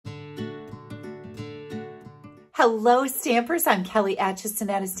Hello, Stampers. I'm Kelly Acheson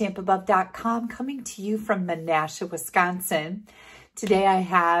at AStampAbove.com, coming to you from Menasha, Wisconsin. Today I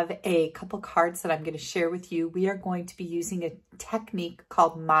have a couple cards that I'm going to share with you. We are going to be using a technique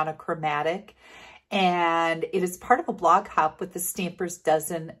called Monochromatic, and it is part of a blog hop with the Stampers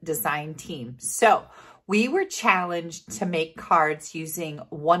Dozen design team. So we were challenged to make cards using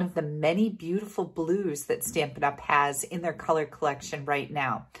one of the many beautiful blues that Stampin' Up! Has in their color collection right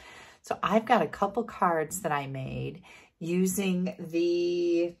now. So I've got a couple cards that I made using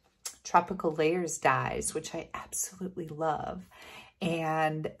the Tropical Layers dies, which I absolutely love,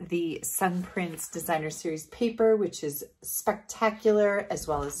 and the Sun Prince Designer Series paper, which is spectacular, as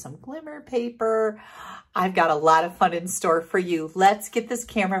well as some glimmer paper. I've got a lot of fun in store for you. Let's get this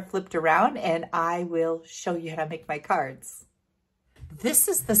camera flipped around and I will show you how to make my cards. This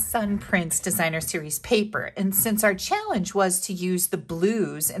is the Sun Prince Designer Series paper, and since our challenge was to use the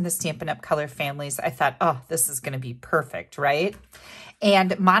blues in the Stampin' Up! Color families, I thought, oh, this is going to be perfect, right?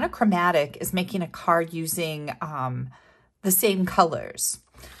 And Monochromatic is making a card using the same colors.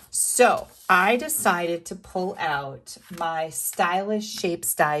 So I decided to pull out my Stylish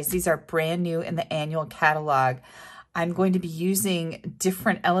Shapes dies. These are brand new in the annual catalog. I'm going to be using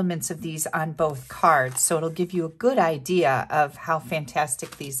different elements of these on both cards, so it'll give you a good idea of how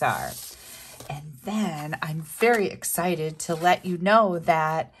fantastic these are. And then I'm very excited to let you know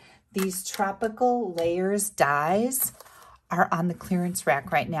that these Tropical Layers dies are on the clearance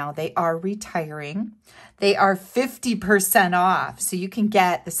rack right now. They are retiring. They are 50% off. So you can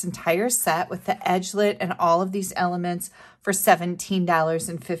get this entire set with the edgelet and all of these elements for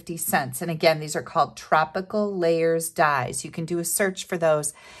 $17.50. And again, these are called Tropical Layers dies. You can do a search for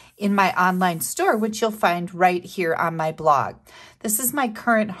those in my online store, which you'll find right here on my blog. This is my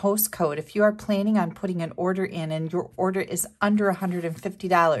current host code. If you are planning on putting an order in and your order is under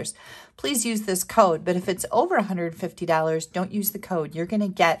 $150, please use this code. But if it's over $150, don't use the code. You're going to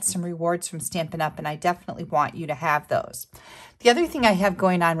get some rewards from Stampin' Up! And I definitely want you to have those. The other thing I have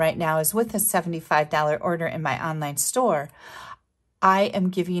going on right now is with a $75 order in my online store, I am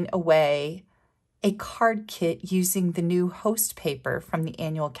giving away a card kit using the new host paper from the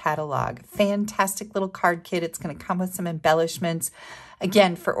annual catalog. Fantastic little card kit. It's going to come with some embellishments,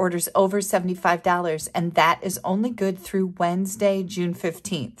 again, for orders over $75, and that is only good through Wednesday, June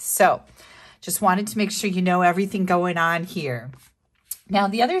 15th. So just wanted to make sure you know everything going on here. Now,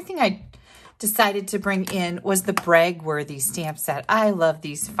 the other thing I decided to bring in was the brag-worthy stamp set. I love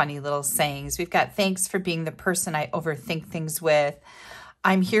these funny little sayings. We've got thanks for being the person I overthink things with.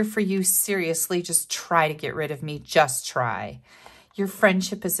 I'm here for you, seriously, just try to get rid of me, just try. Your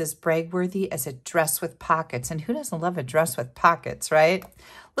friendship is as brag-worthy as a dress with pockets, and who doesn't love a dress with pockets, right?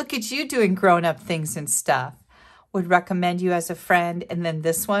 Look at you doing grown-up things and stuff. Would recommend you as a friend. And then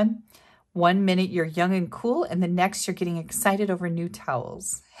this one minute you're young and cool, and the next you're getting excited over new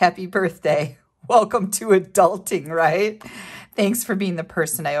towels. Happy birthday. Welcome to adulting, right? Thanks for being the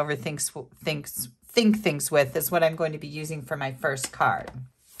person I overthink things with is what I'm going to be using for my first card.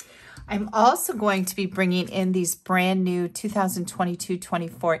 I'm also going to be bringing in these brand new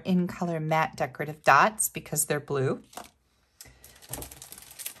 2022-24 in color matte decorative dots because they're blue.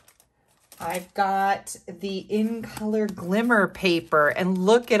 I've got the in color glimmer paper, and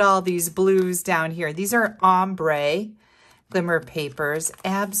look at all these blues down here. These are ombre glimmer papers,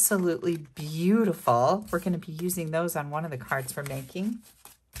 absolutely beautiful. We're going to be using those on one of the cards we're making.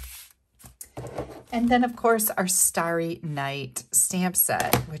 And then, of course, our Starry Night stamp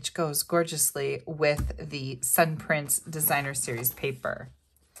set, which goes gorgeously with the Sun Prince Designer Series paper.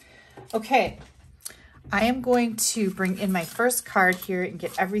 Okay, I am going to bring in my first card here and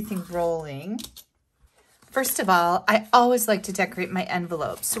get everything rolling. First of all, I always like to decorate my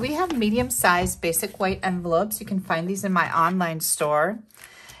envelopes. So we have medium-sized basic white envelopes. You can find these in my online store.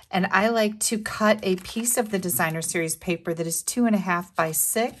 And I like to cut a piece of the Designer Series paper that is 2.5 by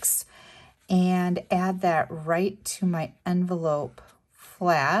 6 and add that right to my envelope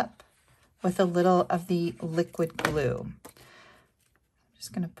flap with a little of the liquid glue. I'm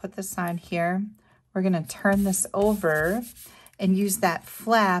just going to put this on here. We're going to turn this over and use that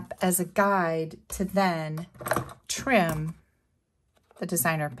flap as a guide to then trim the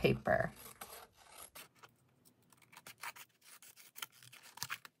designer paper.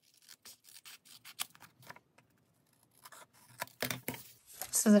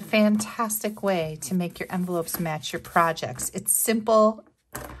 This is a fantastic way to make your envelopes match your projects. It's simple.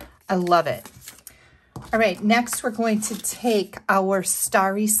 I love it. All right, next we're going to take our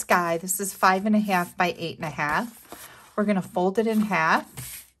Starry Sky. This is 5.5 by 8.5. We're going to fold it in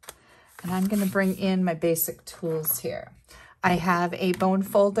half, and I'm going to bring in my basic tools here. I have a bone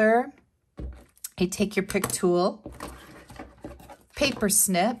folder, You take your pick tool, paper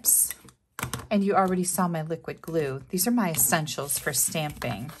snips, and you already saw my liquid glue. These are my essentials for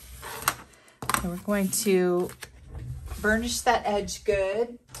stamping. So we're going to burnish that edge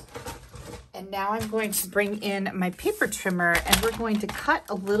good. And now I'm going to bring in my paper trimmer and we're going to cut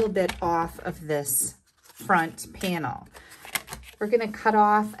a little bit off of this front panel. We're going to cut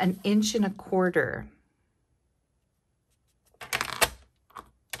off 1.25 inches.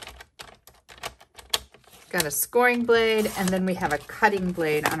 Got a scoring blade, and then we have a cutting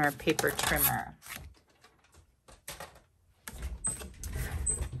blade on our paper trimmer.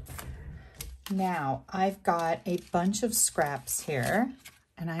 Now, I've got a bunch of scraps here,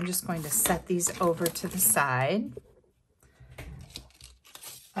 and I'm just going to set these over to the side.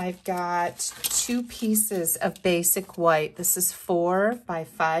 I've got 2 pieces of basic white. This is 4 by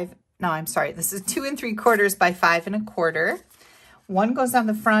 5. No, I'm sorry. This is 2 3/4 by 5 1/4. One goes on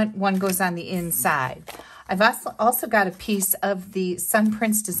the front, one goes on the inside. I've also got a piece of the Sun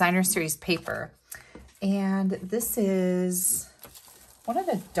Prince Designer Series paper. And this is one of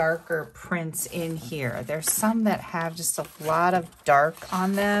the darker prints in here. There's some that have just a lot of dark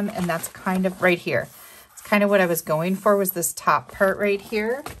on them, and that's kind of right here. It's kind of what I was going for, was this top part right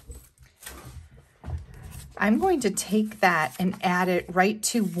here. I'm going to take that and add it right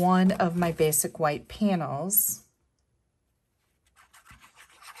to one of my basic white panels.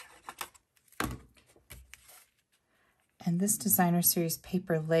 And this Designer Series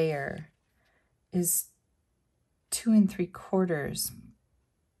paper layer is 2 3/4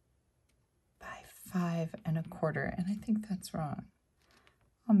 by 5 1/4. And I think that's wrong.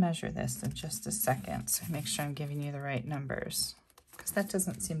 I'll measure this in just a second so I make sure I'm giving you the right numbers, because that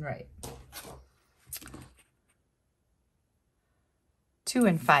doesn't seem right. 2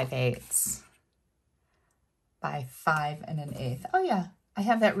 5/8 by 5 1/8. Oh yeah. I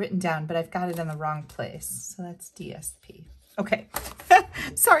have that written down, but I've got it in the wrong place. So that's DSP. Okay,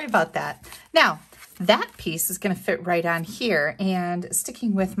 sorry about that. Now, that piece is going to fit right on here. And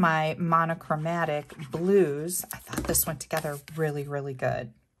sticking with my monochromatic blues, I thought this went together really, really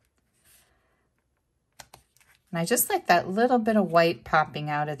good. And I just like that little bit of white popping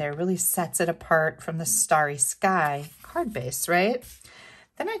out of there. Really sets it apart from the starry sky card base, right?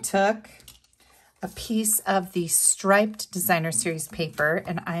 Then I took a piece of the striped Designer Series paper,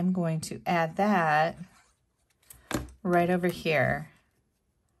 and I'm going to add that right over here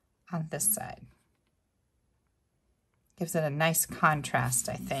on this side. Gives it a nice contrast,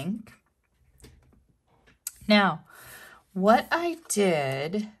 I think. Now, what I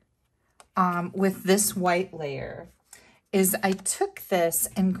did with this white layer is I took this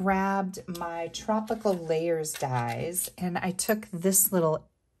and grabbed my Tropical Layers dies, and I took this little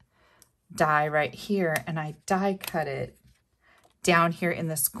die right here and I die cut it down here in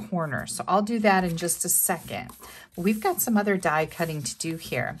this corner. So I'll do that in just a second. We've got some other die cutting to do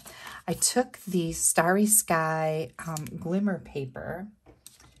here. I took the Starry Sky glimmer paper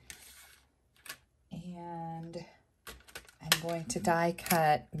and I'm going to die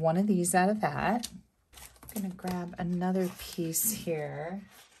cut one of these out of that. I'm going to grab another piece here.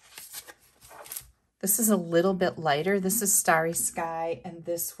 This is a little bit lighter. This is Starry Sky, and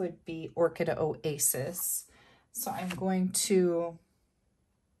this would be Orchid Oasis. So I'm going to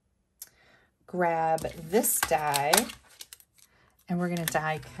grab this die, and we're going to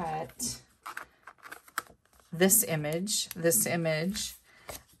die cut this image,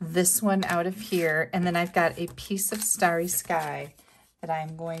 this one out of here, and then I've got a piece of Starry Sky that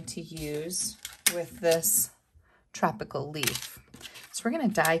I'm going to use with this tropical leaf. So we're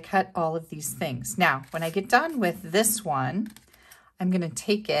going to die cut all of these things. Now, when I get done with this one, I'm going to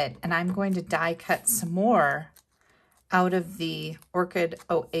take it and I'm going to die cut some more out of the Orchid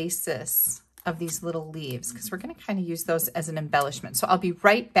Oasis of these little leaves, because we're going to kind of use those as an embellishment. So I'll be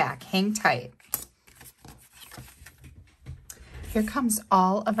right back. Hang tight. Here comes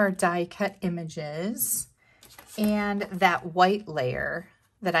all of our die cut images and that white layer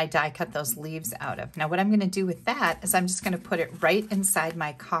that I die cut those leaves out of. Now what I'm going to do with that is I'm just going to put it right inside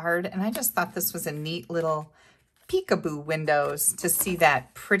my card, and I just thought this was a neat little peekaboo windows to see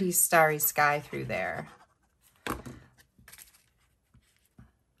that pretty starry sky through there. I'm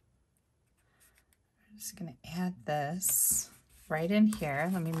just going to add this right in here.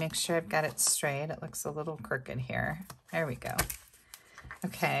 Let me make sure I've got it straight. It looks a little crooked here. There we go.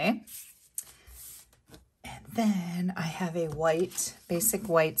 Okay. And then I have a white, basic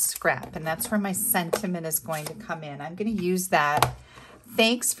white scrap, and that's where my sentiment is going to come in. I'm going to use that.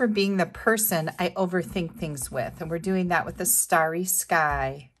 Thanks for being the person I overthink things with. And we're doing that with the Starry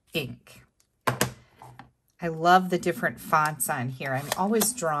Sky ink. I love the different fonts on here. I'm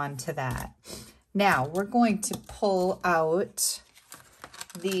always drawn to that. Now we're going to pull out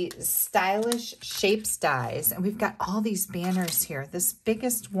the Stylish Shapes dies, and we've got all these banners here. This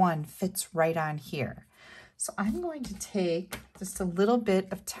biggest one fits right on here. So I'm going to take just a little bit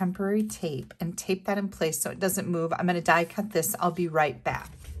of temporary tape and tape that in place so it doesn't move. I'm going to die cut this. I'll be right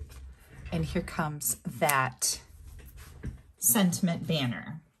back. And here comes that sentiment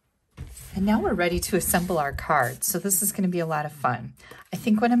banner. And now we're ready to assemble our cards. So this is going to be a lot of fun. I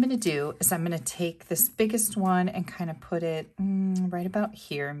think what I'm going to do is I'm going to take this biggest one and kind of put it right about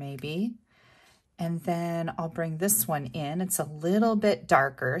here maybe. And then I'll bring this one in. It's a little bit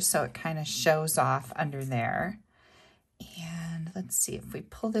darker, so it kind of shows off under there. And let's see, if we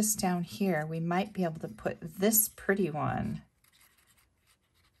pull this down here, we might be able to put this pretty one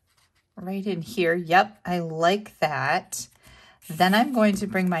right in here. Yep, I like that. Then I'm going to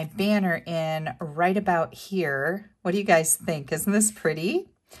bring my banner in right about here. What do you guys think? Isn't this pretty?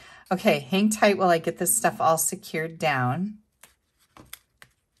 Okay, hang tight while I get this stuff all secured down.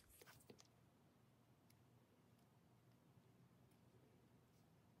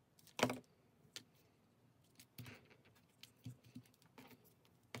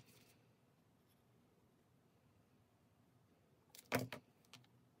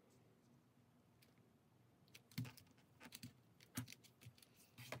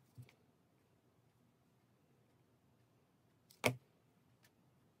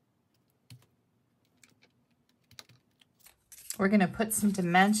 We're going to put some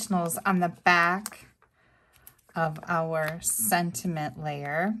dimensionals on the back of our sentiment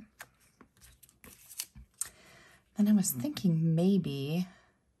layer. And I was thinking maybe,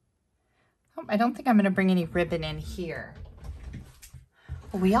 I don't think I'm going to bring any ribbon in here.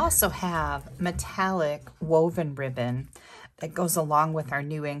 We also have metallic woven ribbon that goes along with our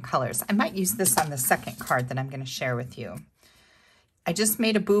new in colors. I might use this on the second card that I'm going to share with you. I just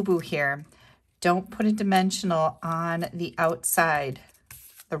made a boo-boo here. Don't put a dimensional on the outside,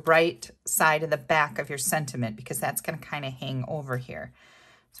 the right side of the back of your sentiment, because that's going to kind of hang over here.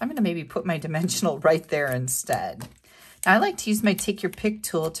 So I'm going to maybe put my dimensional right there instead. Now I like to use my Take Your Pick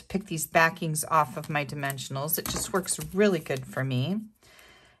tool to pick these backings off of my dimensionals. It just works really good for me.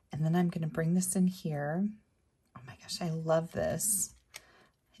 And then I'm going to bring this in here. Oh my gosh, I love this.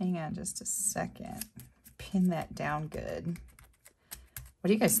 Hang on just a second. Pin that down good. What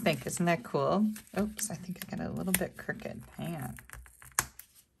do you guys think? Isn't that cool? Oops, I think I got it a little bit crooked. Hang on.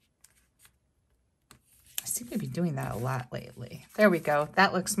 I seem to be doing that a lot lately. There we go.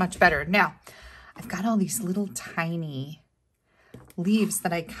 That looks much better. Now, I've got all these little tiny leaves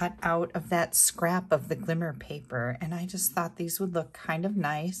that I cut out of that scrap of the glimmer paper, and I just thought these would look kind of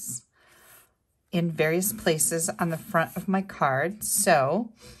nice in various places on the front of my card.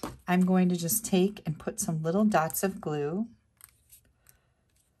 So I'm going to just take and put some little dots of glue.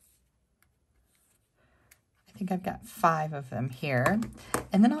 I think I've got 5 of them here.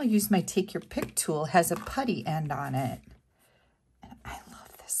 And then I'll use my Take Your Pick tool. It has a putty end on it. And I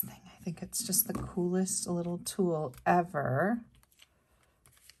love this thing. I think it's just the coolest little tool ever.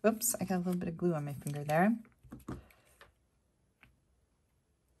 Oops, I got a little bit of glue on my finger there. And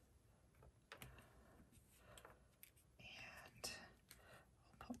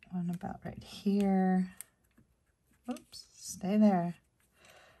I'll put one about right here. Oops, stay there.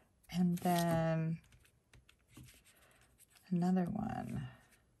 And then another one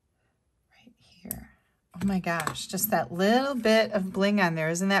right here. Oh my gosh, just that little bit of bling on there.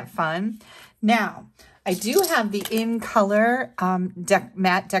 Isn't that fun? Now, I do have the in color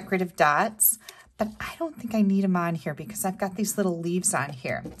matte decorative dots, but I don't think I need them on here because I've got these little leaves on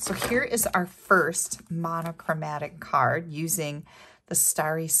here. So here is our first monochromatic card using the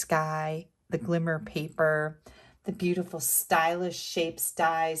starry sky, the glimmer paper, the beautiful Stylish Shapes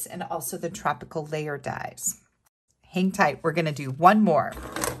dies, and also the tropical layer dies. Hang tight, we're gonna do one more.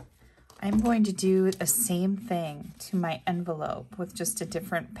 I'm going to do the same thing to my envelope with just a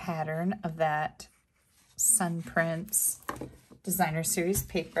different pattern of that Sun Prints Designer Series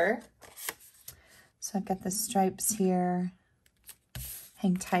paper. So I've got the stripes here.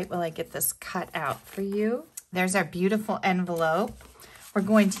 Hang tight while I get this cut out for you. There's our beautiful envelope. We're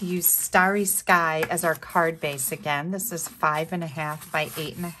going to use Starry Sky as our card base again. This is 5.5 by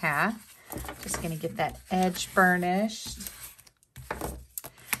 8.5. Just gonna get that edge burnished.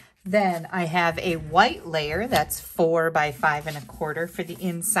 Then I have a white layer that's 4 by 5.25 for the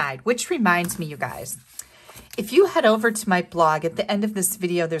inside, which reminds me, you guys, if you head over to my blog, at the end of this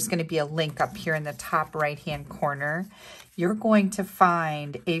video, there's going to be a link up here in the top right-hand corner. You're going to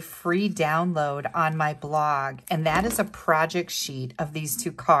find a free download on my blog, and that is a project sheet of these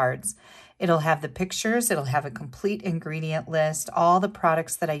 2 cards. It'll have the pictures, it'll have a complete ingredient list, all the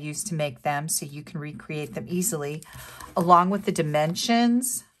products that I use to make them so you can recreate them easily, along with the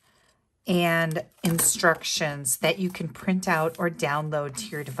dimensions and instructions that you can print out or download to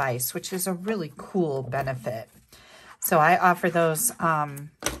your device, which is a really cool benefit. So I offer those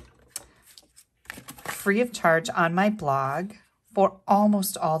free of charge on my blog for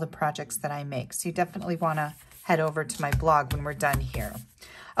almost all the projects that I make. So you definitely want to head over to my blog when we're done here.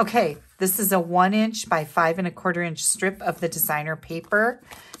 Okay, this is a 1" by 5 1/4" strip of the designer paper,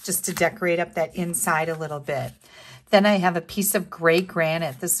 just to decorate up that inside a little bit. Then I have a piece of gray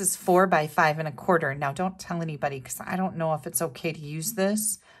granite. This is 4 by 5 1/4. Now don't tell anybody because I don't know if it's okay to use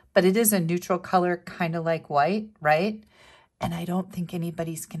this, but it is a neutral color, kind of like white, right? And I don't think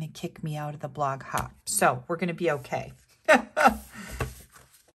anybody's going to kick me out of the blog hop. So we're going to be okay.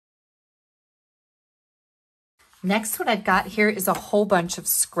 Next, what I've got here is a whole bunch of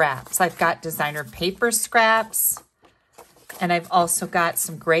scraps. I've got designer paper scraps, and I've also got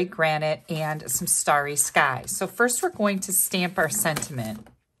some gray granite and some starry sky. So first we're going to stamp our sentiment.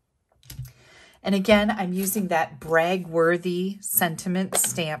 And again, I'm using that brag-worthy sentiment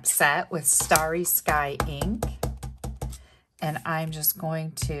stamp set with starry sky ink. And I'm just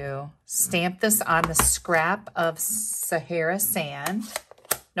going to stamp this on the scrap of Sahara sand.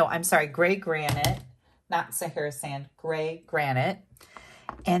 No, I'm sorry, gray granite, not Sahara sand, gray granite.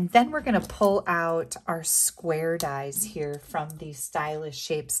 And then we're going to pull out our square dies here from the Stylish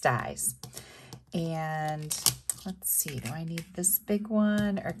Shapes dies. And let's see, do I need this big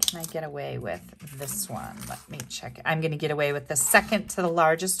one or can I get away with this one? Let me check it. I'm going to get away with the second to the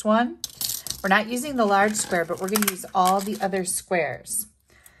largest one. We're not using the large square, but we're going to use all the other squares.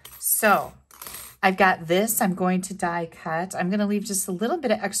 So I've got this. I'm going to die cut. I'm going to leave just a little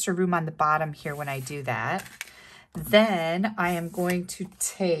bit of extra room on the bottom here when I do that. Then I am going to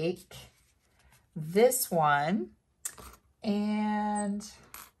take this one and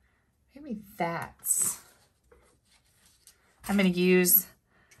maybe I'm going to use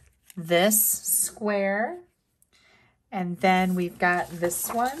this square, and then we've got this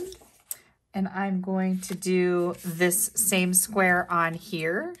one, and I'm going to do this same square on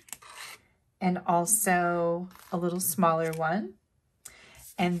here and also a little smaller one.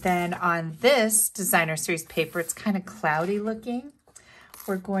 And then on this designer series paper, it's kind of cloudy looking.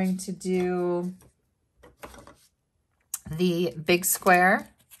 We're going to do the big square,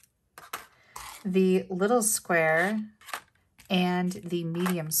 the little square, and the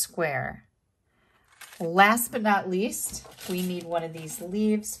medium square. Last but not least, we need one of these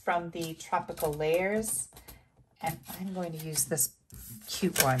leaves from the Tropical Layers. And I'm going to use this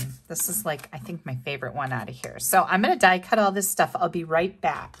cute one. This is like, I think, my favorite one out of here. So I'm going to die cut all this stuff. I'll be right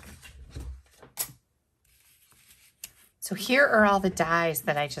back. So here are all the dies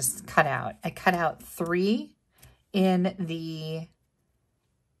that I just cut out. I cut out 3 in the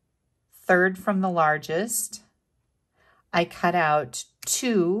third from the largest. I cut out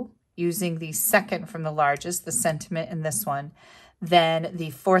 2 using the second from the largest, the sentiment in this one, then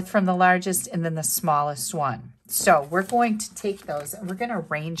the fourth from the largest, and then the smallest one. So we're going to take those and we're going to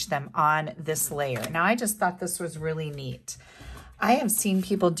arrange them on this layer. Now, I just thought this was really neat. I have seen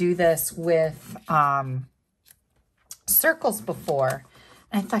people do this with circles before.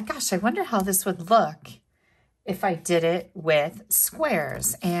 And I thought, gosh, I wonder how this would look if I did it with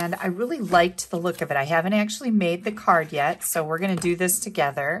squares. And I really liked the look of it. I haven't actually made the card yet, so we're going to do this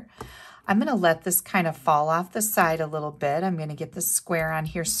together. I'm going to let this kind of fall off the side a little bit. I'm going to get the square on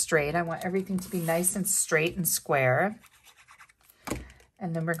here straight. I want everything to be nice and straight and square.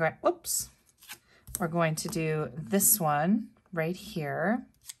 And then we're going, whoops, we're going to do this one right here.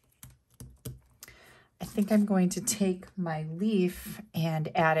 I think I'm going to take my leaf and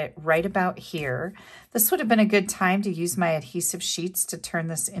add it right about here. This would have been a good time to use my adhesive sheets to turn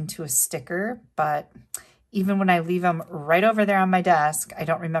this into a sticker, but even when I leave them right over there on my desk, I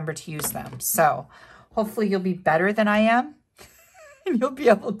don't remember to use them. So hopefully you'll be better than I am and you'll be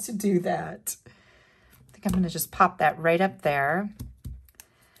able to do that. I think I'm going to just pop that right up there.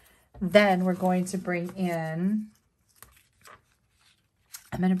 Then we're going to bring in,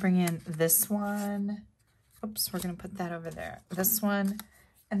 I'm going to bring in this one. Oops, we're going to put that over there. This one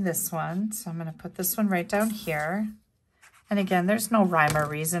and this one. So I'm going to put this one right down here. And again, there's no rhyme or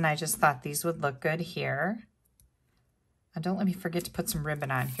reason. I just thought these would look good here. And don't let me forget to put some ribbon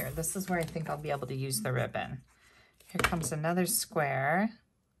on here. This is where I think I'll be able to use the ribbon. Here comes another square.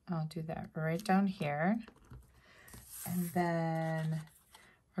 I'll do that right down here. And then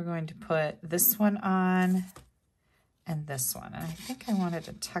we're going to put this one on and this one. And I think I wanted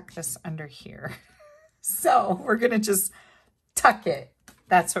to tuck this under here. So we're going to just tuck it.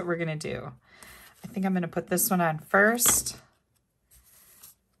 That's what we're gonna do. I think I'm gonna put this one on first.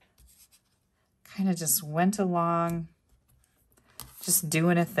 Kind of just went along, just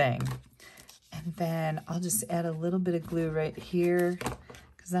doing a thing. And then I'll just add a little bit of glue right here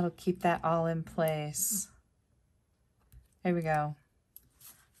because that'll keep that all in place. There we go.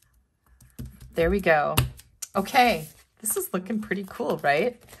 There we go. Okay, this is looking pretty cool,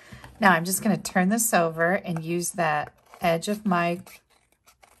 right? Now I'm just gonna turn this over and use that edge of my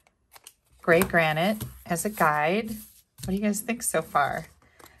gray granite as a guide. What do you guys think so far?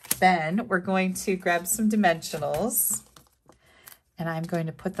 Then we're going to grab some dimensionals and I'm going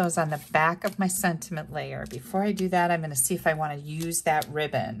to put those on the back of my sentiment layer. Before I do that, I'm going to see if I want to use that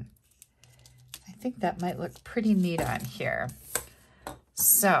ribbon. I think that might look pretty neat on here.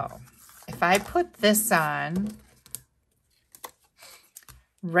 So if I put this on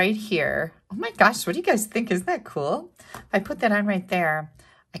right here, oh my gosh, what do you guys think? Isn't that cool? If I put that on right there,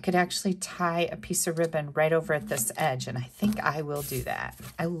 I could actually tie a piece of ribbon right over at this edge, and I think I will do that.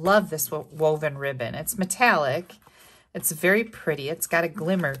 I love this woven ribbon. It's metallic. It's very pretty. It's got a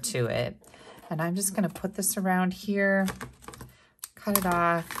glimmer to it. And I'm just going to put this around here, cut it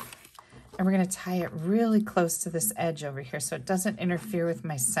off, and we're going to tie it really close to this edge over here so it doesn't interfere with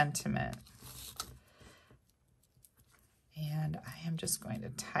my sentiment. And I am just going to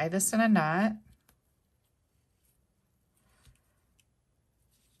tie this in a knot.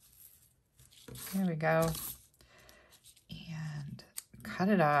 There we go. And cut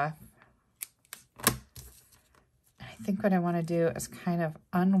it off. I think what I want to do is kind of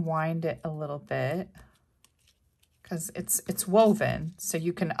unwind it a little bit because it's woven, so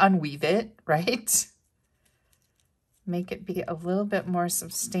you can unweave it, right? Make it be a little bit more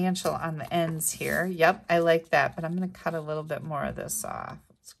substantial on the ends here. Yep, I like that, but I'm going to cut a little bit more of this off.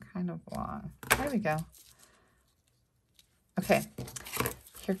 It's kind of long. There we go. Okay,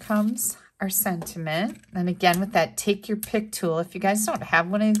 here comes our sentiment. And again, with that take your pick tool, if you guys don't have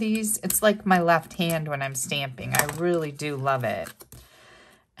one of these, it's like my left hand when I'm stamping. I really do love it.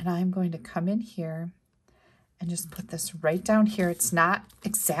 And I'm going to come in here and just put this right down here. It's not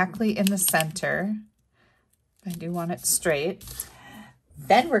exactly in the center. I do want it straight.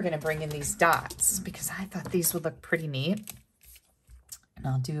 Then we're going to bring in these dots because I thought these would look pretty neat. And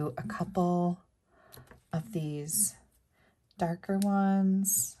I'll do a couple of these darker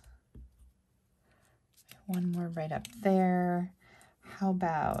ones. One more right up there. How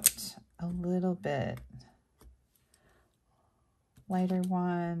about a little bit lighter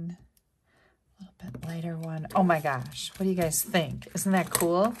one, a little bit lighter one. Oh my gosh, what do you guys think? Isn't that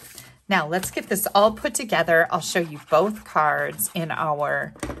cool? Now let's get this all put together. I'll show you both cards in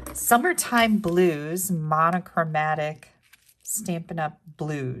our Summertime Blues Monochromatic Stampin' Up!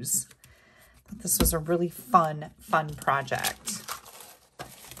 Blues. I thought this was a really fun project.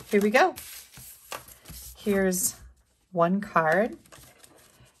 Here we go. Here's one card,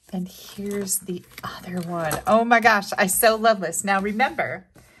 and here's the other one. Oh my gosh, I so love this. Now remember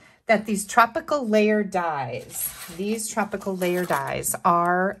that these tropical layer dies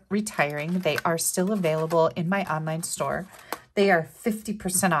are retiring. They are still available in my online store. They are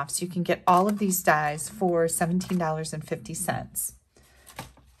 50% off, so you can get all of these dies for $17.50.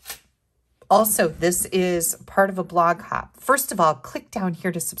 Also, this is part of a blog hop. First of all, click down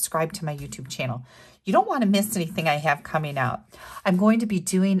here to subscribe to my YouTube channel. You don't want to miss anything I have coming out. I'm going to be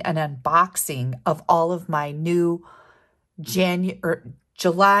doing an unboxing of all of my new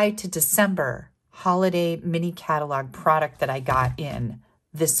July to December holiday mini catalog product that I got in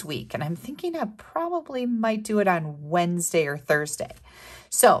this week. And I'm thinking I probably might do it on Wednesday or Thursday.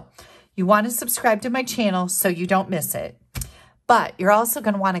 So you want to subscribe to my channel so you don't miss it. But you're also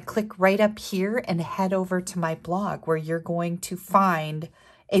going to want to click right up here and head over to my blog where you're going to find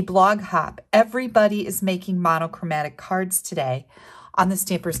a blog hop. Everybody is making monochromatic cards today on the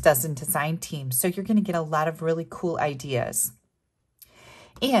Stampers Dozen design team. So you're going to get a lot of really cool ideas.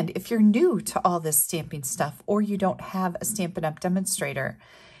 And if you're new to all this stamping stuff or you don't have a Stampin' Up! Demonstrator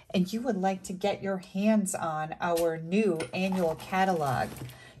and you would like to get your hands on our new annual catalog,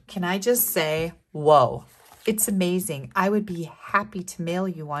 can I just say, whoa, it's amazing. I would be happy to mail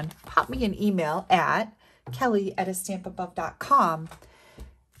you one. Pop me an email at kelly@AStampAbove.com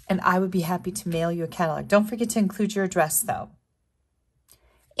and I would be happy to mail you a catalog. Don't forget to include your address though.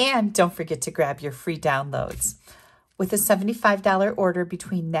 And don't forget to grab your free downloads. With a $75 order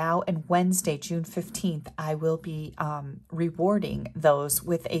between now and Wednesday, June 15th, I will be rewarding those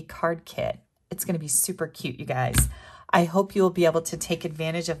with a card kit. It's going to be super cute, you guys. I hope you'll be able to take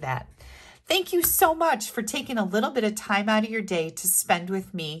advantage of that. Thank you so much for taking a little bit of time out of your day to spend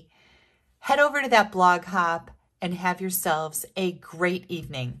with me. Head over to that blog hop and have yourselves a great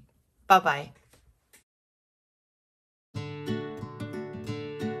evening. Bye-bye.